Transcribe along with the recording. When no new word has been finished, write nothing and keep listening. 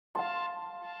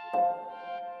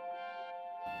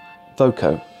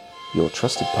VOCO, your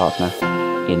trusted partner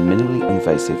in minimally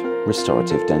invasive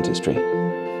restorative dentistry.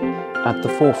 At the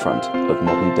forefront of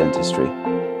modern dentistry,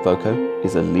 VOCO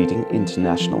is a leading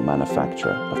international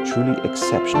manufacturer of truly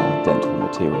exceptional dental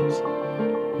materials.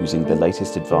 Using the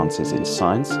latest advances in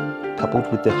science,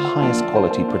 coupled with the highest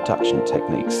quality production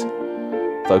techniques,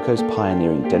 VOCO's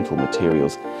pioneering dental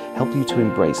materials help you to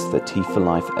embrace the Teeth for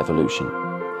Life evolution,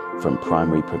 from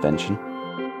primary prevention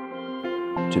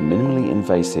to minimally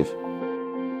invasive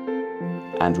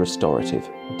and restorative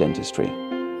dentistry.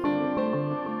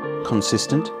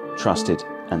 Consistent, trusted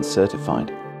and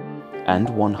certified, and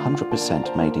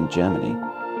 100% made in Germany,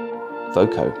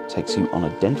 VOCO takes you on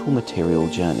a dental material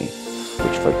journey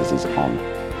which focuses on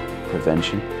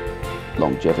prevention,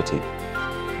 longevity,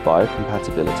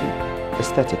 biocompatibility,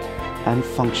 aesthetic and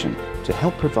function to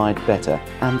help provide better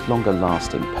and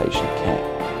longer-lasting patient care.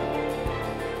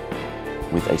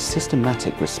 With a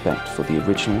systematic respect for the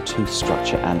original tooth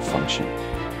structure and function,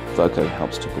 VOCO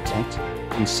helps to protect,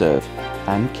 conserve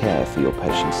and care for your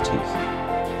patient's teeth.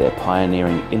 Their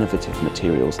pioneering innovative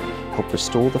materials help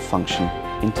restore the function,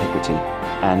 integrity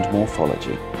and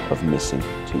morphology of missing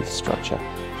tooth structure.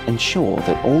 Ensure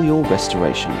that all your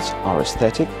restorations are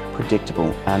aesthetic,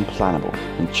 predictable and plannable,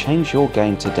 and change your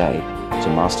game today to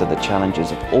master the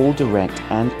challenges of all direct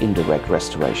and indirect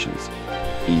restorations,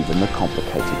 even the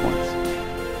complicated ones.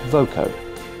 VOCO,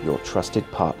 your trusted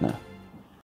partner.